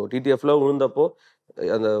காப்பாற்று. இப்போ டிடிஎஃப்ல விழுந்தப்போ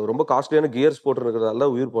அந்த ரொம்ப காஸ்ட்லியான கியர்ஸ் போட்டுருக்கிறதால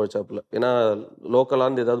தான் உயிர் போச்சாப்புல. ஏன்னா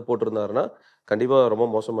லோக்கலாந்து ஏதாவது போட்டிருந்தாருன்னா கண்டிப்பாக ரொம்ப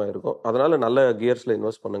மோசமாக இருக்கும். அதனால நல்ல கியர்ஸில்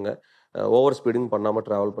இன்வெஸ்ட் பண்ணுங்க. ஓவர் ஸ்பீடிங் பண்ணாமல்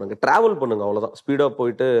ட்ராவல் பண்ணுங்க. அவ்வளோதான். ஸ்பீடாக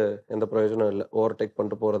போயிட்டு எந்த பிரயோஜனம் இல்லை. ஓவர் டேக்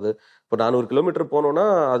பண்ணிட்டு போகிறது. இப்போ 400 கிலோமீட்டர் போனோன்னா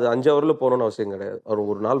அது 5 ஹவரில் போகணுன்னு அவசியம் கிடையாது.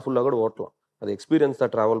 ஒரு நாள் ஃபுல்லாக கூட ஓட்டலாம். அது எக்ஸ்பீரியன்ஸ்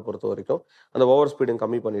தான் ட்ராவல் பொறுத்த வரைக்கும். அந்த ஓவர் ஸ்பீடிங்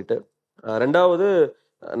கம்மி பண்ணிட்டு, ரெண்டாவது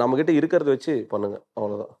நம்மக்கிட்ட இருக்கிறத வச்சு பண்ணுங்க.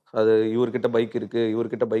 அவ்வளோதான். அது இவர்கிட்ட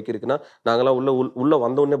பைக் இருக்குன்னா நாங்களாம் உள்ள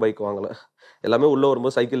வந்தோடனே பைக் வாங்கலை. எல்லாமே உள்ளே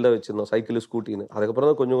வரும்போது சைக்கிள் தான் வச்சுருந்தோம். சைக்கிள் ஸ்கூட்டின்னு. அதுக்கப்புறம்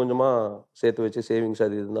தான் கொஞ்சம் கொஞ்சமாக சேர்த்து வச்சு சேவிங்ஸ்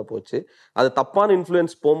அது இதுதான் போச்சு. அது தப்பான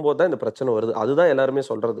இன்ஃப்ளூயன்ஸ் போகும்போது தான் இந்த பிரச்சனை வருது. அதுதான் எல்லாருமே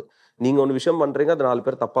சொல்கிறது. நீங்கள் ஒன்று விஷயம் பண்ணுறீங்க, அது 4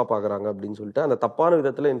 பேர் தப்பாக பார்க்குறாங்க அப்படின்னு சொல்லிட்டு அந்த தப்பான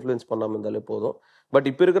விதத்தில் இன்ஃப்ளூயன்ஸ் பண்ணாமல் இருந்தாலே போதும். பட்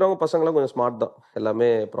இப்போ இருக்கிறவங்க பசங்களாம் கொஞ்சம் ஸ்மார்ட் தான்.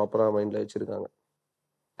 எல்லாமே ப்ராப்பராக மைண்டில் வச்சுருக்காங்க.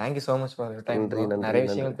 Thank you so much for time. நிறைய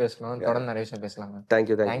விஷயங்கள் பேசலாம். தொடர்ந்து நிறைய விஷயம் பேசலாம்.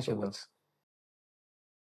 தேங்க்யூ.